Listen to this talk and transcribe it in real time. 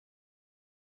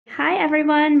Hi,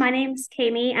 everyone. My name's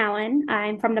Kami Allen.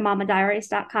 I'm from the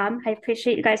mamadiaries.com. I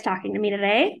appreciate you guys talking to me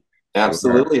today. Sure.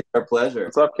 Absolutely, it's our pleasure.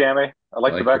 What's up, Cammy? I Thank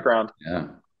like the Like it. background. you. I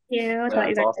Yeah, thought you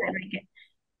it's guys awesome. would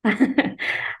like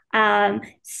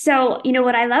it.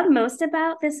 What I love most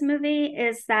about this movie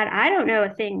is that I don't know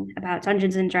a thing about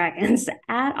Dungeons and Dragons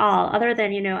at all, other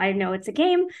than, I know it's a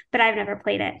game, but I've never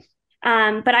played it.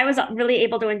 But I was really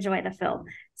able to enjoy the film.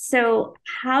 So,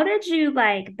 how did you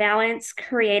like balance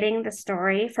creating the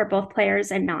story for both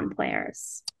players and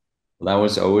non-players? Well, that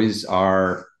was always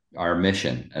our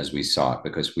mission as we saw it,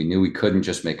 because we knew we couldn't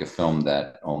just make a film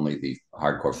that only the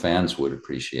hardcore fans would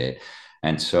appreciate.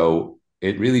 And so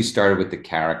it really started with the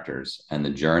characters and the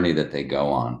journey that they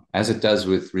go on, as it does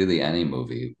with really any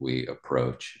movie we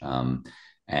approach,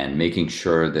 and making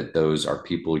sure that those are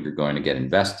people you're going to get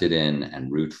invested in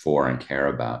and root for and care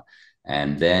about.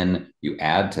 And then you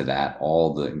add to that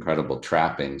all the incredible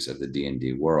trappings of the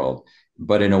D&D world,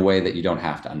 but in a way that you don't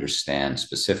have to understand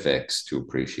specifics to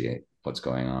appreciate what's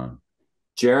going on.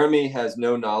 Jeremy has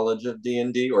no knowledge of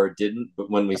D&D, or didn't, but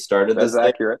when we started That's this thing,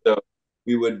 accurate. so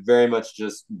we would very much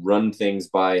just run things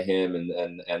by him,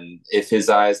 and if his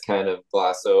eyes kind of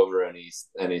gloss over and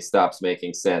he stops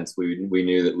making sense, we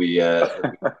knew that we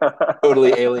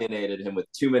totally alienated him with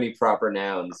too many proper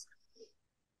nouns.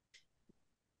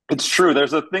 It's true.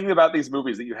 There's a thing about these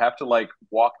movies that you have to like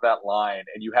walk that line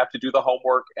and you have to do the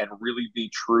homework and really be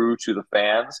true to the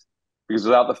fans because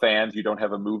without the fans, you don't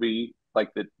have a movie like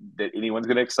that anyone's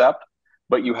going to accept.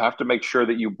 But you have to make sure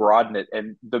that you broaden it.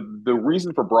 And the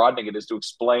reason for broadening it is to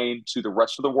explain to the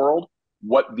rest of the world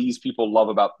what these people love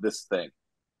about this thing.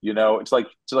 You know, it's like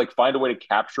to like find a way to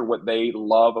capture what they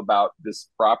love about this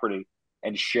property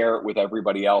and share it with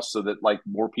everybody else so that like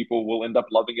more people will end up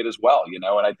loving it as well, you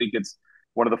know? And I think it's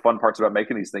one of the fun parts about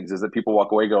making these things is that people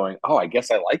walk away going, "Oh, I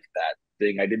guess I like that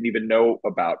thing I didn't even know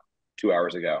about 2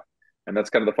 hours ago," and that's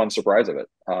kind of the fun surprise of it.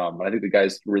 And I think the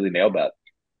guys really nailed that.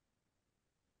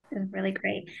 It was really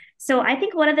great. So I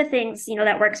think one of the things,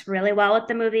 that works really well with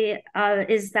the movie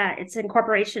is that it's an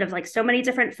incorporation of like so many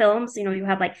different films. You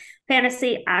have like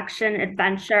fantasy, action,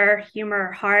 adventure,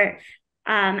 humor, heart.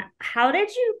 How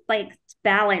did you like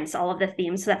balance all of the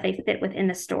themes so that they fit within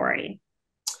the story?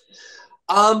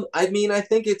 I mean, I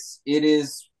think it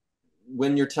is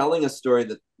when you're telling a story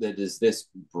that is this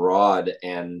broad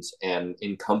and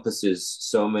encompasses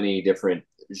so many different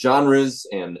genres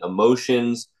and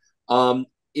emotions.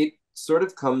 It sort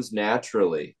of comes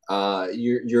naturally.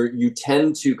 You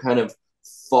tend to kind of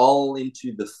fall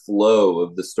into the flow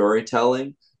of the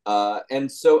storytelling. And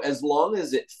so, as long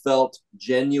as it felt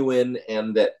genuine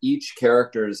and that each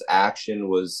character's action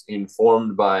was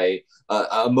informed by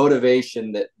a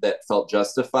motivation that felt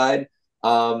justified,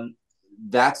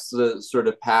 that's the sort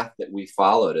of path that we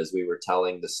followed as we were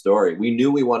telling the story. We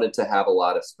knew we wanted to have a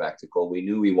lot of spectacle. We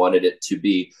knew we wanted it to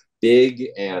be big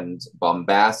and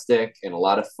bombastic and a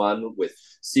lot of fun with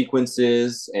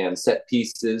sequences and set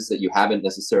pieces that you haven't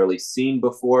necessarily seen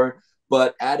before.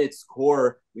 But at its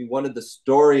core, we wanted the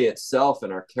story itself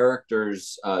and our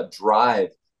characters' drive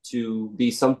to be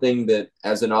something that,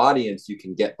 as an audience, you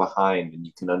can get behind and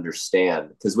you can understand.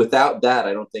 Because without that,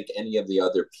 I don't think any of the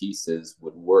other pieces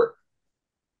would work.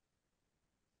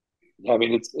 Yeah, I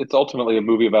mean, it's ultimately a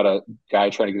movie about a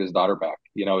guy trying to get his daughter back.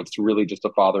 You know, it's really just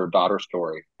a father daughter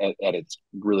story at its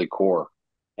really core.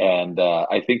 And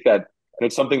I think that and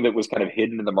it's something that was kind of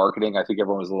hidden in the marketing. I think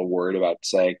everyone was a little worried about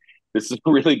saying this is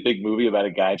a really big movie about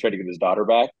a guy trying to get his daughter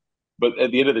back. But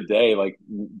at the end of the day, like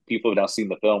people have now seen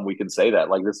the film, we can say that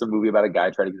like this is a movie about a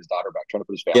guy trying to get his daughter back, trying to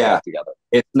put his family Yeah, back together.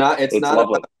 it's It's not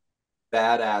lovely. about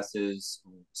badasses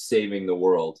saving the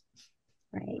world.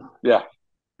 Right. Yeah,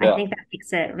 I yeah. think that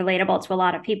makes it relatable to a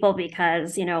lot of people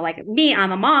because, like me,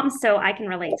 I'm a mom, so I can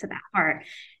relate to that part,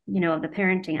 the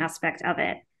parenting aspect of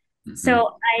it. Mm-hmm.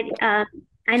 So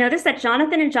I noticed that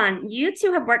Jonathan and John, you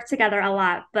two have worked together a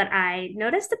lot, but I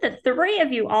noticed that the three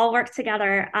of you all worked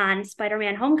together on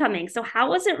Spider-Man Homecoming. So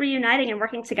how was it reuniting and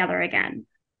working together again?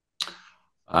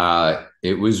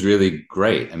 It was really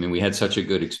great. I mean, we had such a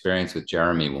good experience with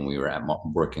Jeremy when we were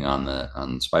working on the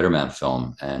Spider-Man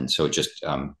film, and so it just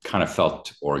kind of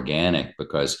felt organic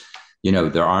because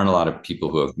there aren't a lot of people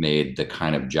who have made the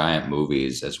kind of giant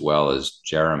movies as well as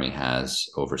Jeremy has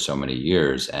over so many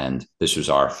years, and this was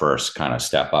our first kind of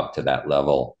step up to that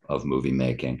level of movie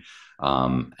making,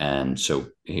 and so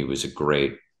he was a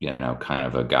great kind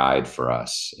of a guide for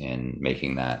us in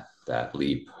making that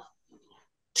leap.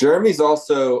 Jeremy's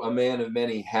also a man of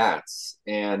many hats.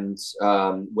 And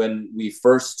when we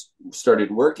first started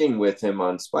working with him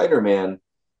on Spider Man,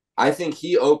 I think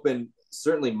he opened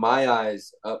certainly my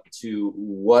eyes up to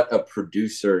what a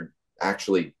producer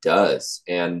actually does,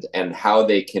 and how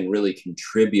they can really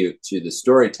contribute to the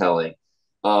storytelling.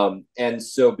 And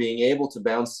so being able to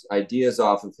bounce ideas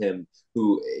off of him,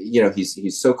 who,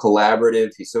 he's so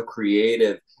collaborative, he's so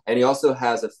creative, and he also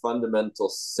has a fundamental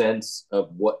sense of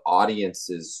what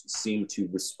audiences seem to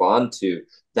respond to.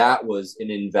 That was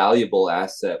an invaluable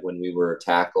asset when we were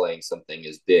tackling something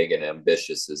as big and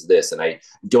ambitious as this, and I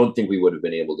don't think we would have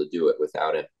been able to do it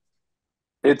without him.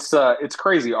 It's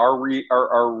crazy. Our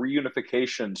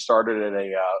reunification started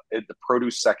at the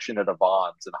produce section at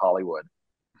Avon's in Hollywood.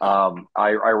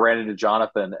 I ran into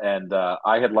Jonathan, and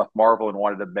I had left Marvel and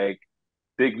wanted to make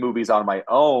big movies on my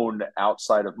own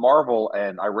outside of Marvel.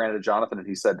 And I ran into Jonathan, and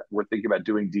he said, "We're thinking about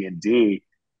doing D&D,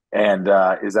 and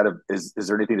is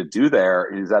there anything to do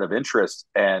there? Is that of interest?"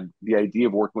 And the idea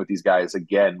of working with these guys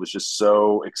again was just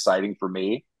so exciting for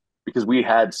me because we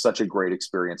had such a great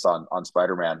experience on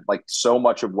Spider-Man. Like so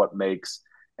much of what makes,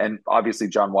 and obviously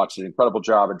John watched an incredible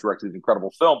job and directed an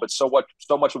incredible film, but so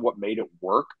much of what made it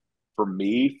work for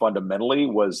me fundamentally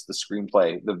was the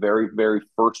screenplay, the very, very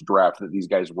first draft that these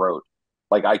guys wrote.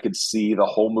 Like I could see the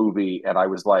whole movie and I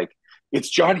was like, it's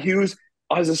John Hughes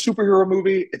as a superhero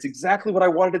movie. It's exactly what I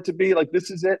wanted it to be. Like, this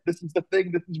is it. This is the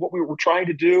thing. This is what we were trying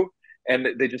to do. And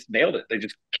they just nailed it. They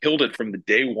just killed it from the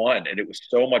day one. And it was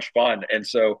so much fun. And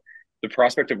so the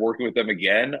prospect of working with them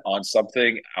again on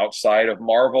something outside of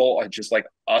Marvel, and just like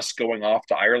us going off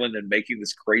to Ireland and making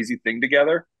this crazy thing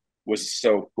together, was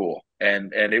so cool.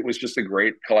 And it was just a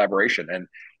great collaboration. And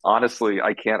honestly,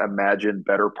 I can't imagine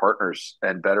better partners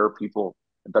and better people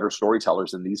and better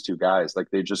storytellers than these two guys. Like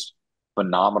they just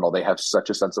phenomenal. They have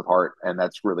such a sense of heart. And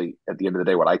that's really at the end of the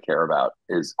day what I care about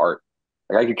is art.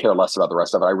 Like I could care less about the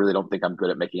rest of it. I really don't think I'm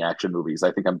good at making action movies.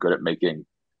 I think I'm good at making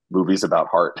movies about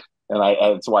heart. And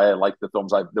that's why I like the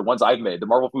ones I've made. The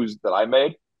Marvel movies that I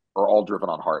made are all driven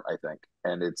on heart, I think.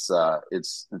 And it's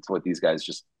what these guys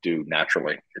just do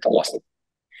naturally. It's awesome.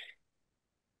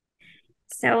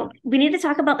 So we need to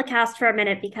talk about the cast for a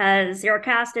minute because your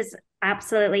cast is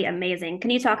absolutely amazing. Can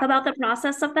you talk about the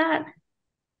process of that?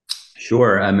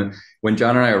 Sure. When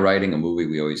John and I are writing a movie,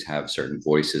 we always have certain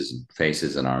voices and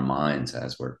faces in our minds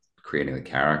as we're creating the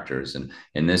characters. And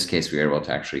in this case, we were able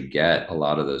to actually get a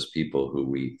lot of those people who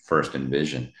we first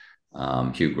envisioned.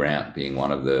 Hugh Grant being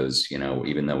one of those,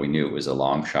 even though we knew it was a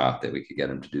long shot that we could get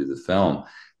him to do the film,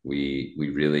 we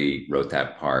really wrote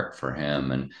that part for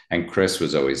him. And Chris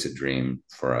was always a dream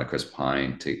for Chris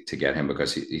Pine to get him,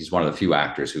 because he's one of the few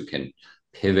actors who can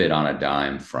pivot on a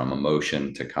dime from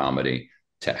emotion to comedy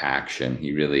to action.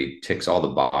 He really ticks all the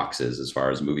boxes as far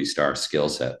as movie star skill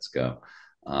sets go.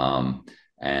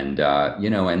 And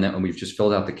then we've just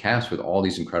filled out the cast with all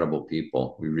these incredible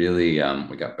people. We really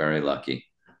we got very lucky.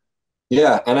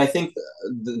 Yeah, and I think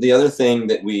the other thing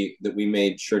that we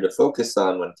made sure to focus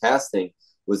on when casting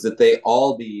was that they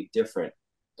all be different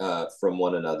from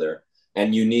one another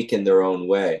and unique in their own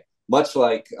way. Much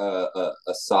like a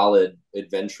solid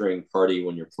adventuring party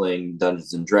when you're playing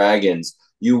Dungeons and Dragons,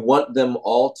 you want them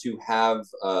all to have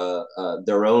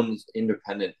their own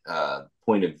independent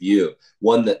point of view,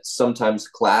 one that sometimes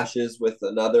clashes with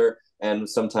another and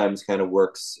sometimes kind of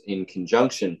works in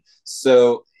conjunction.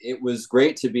 So it was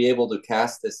great to be able to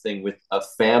cast this thing with a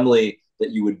family that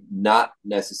you would not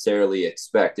necessarily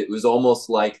expect. It was almost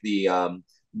like the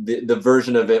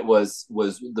version of it was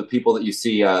the people that you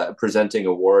see presenting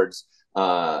awards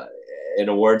in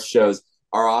awards shows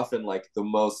are often like the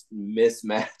most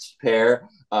mismatched pair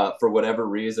for whatever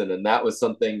reason, and that was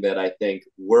something that I think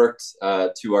worked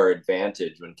to our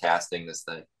advantage when casting this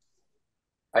thing.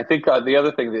 I think the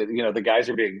other thing that the guys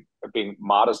are being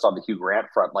modest on the Hugh Grant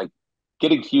front. Like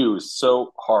getting Hugh is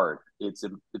so hard; it's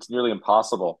nearly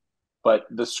impossible. But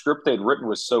the script they'd written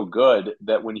was so good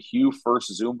that when Hugh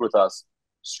first zoomed with us,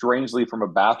 strangely from a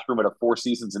bathroom at a Four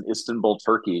Seasons in Istanbul,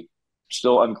 Turkey,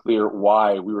 still unclear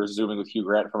why we were zooming with Hugh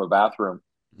Grant from a bathroom.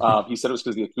 He said it was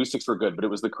because the acoustics were good, but it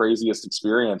was the craziest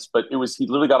experience. But he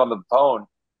literally got on the phone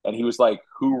and he was like,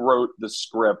 "Who wrote the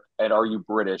script? And are you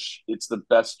British? It's the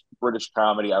best British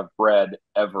comedy I've read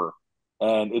ever."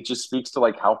 And it just speaks to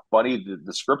like how funny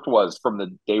the script was from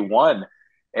the day one.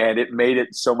 And it made it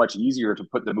so much easier to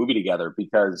put the movie together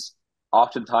because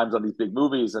oftentimes on these big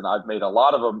movies, and I've made a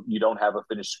lot of them, you don't have a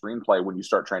finished screenplay when you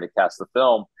start trying to cast the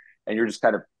film, and you're just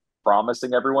kind of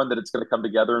promising everyone that it's going to come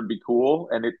together and be cool,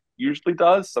 and it usually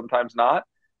does, sometimes not.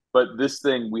 But this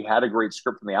thing, we had a great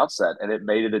script from the outset, and it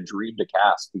made it a dream to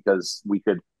cast because we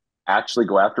could actually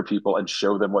go after people and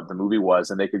show them what the movie was,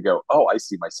 and they could go, "Oh, I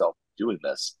see myself doing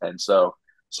this." And so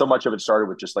much of it started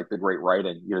with just like the great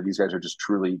writing. These guys are just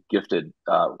truly gifted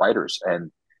writers,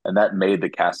 and that made the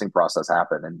casting process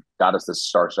happen and got us this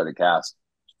star-studded cast.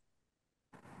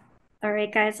 All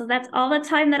right, guys. So that's all the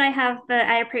time that I have, but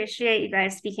I appreciate you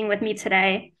guys speaking with me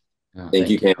today. Oh, Thank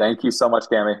you, Cam. Thank you so much,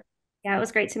 Cami. Yeah, it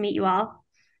was great to meet you all.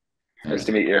 Nice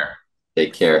to meet you.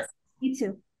 Take care. You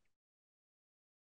too.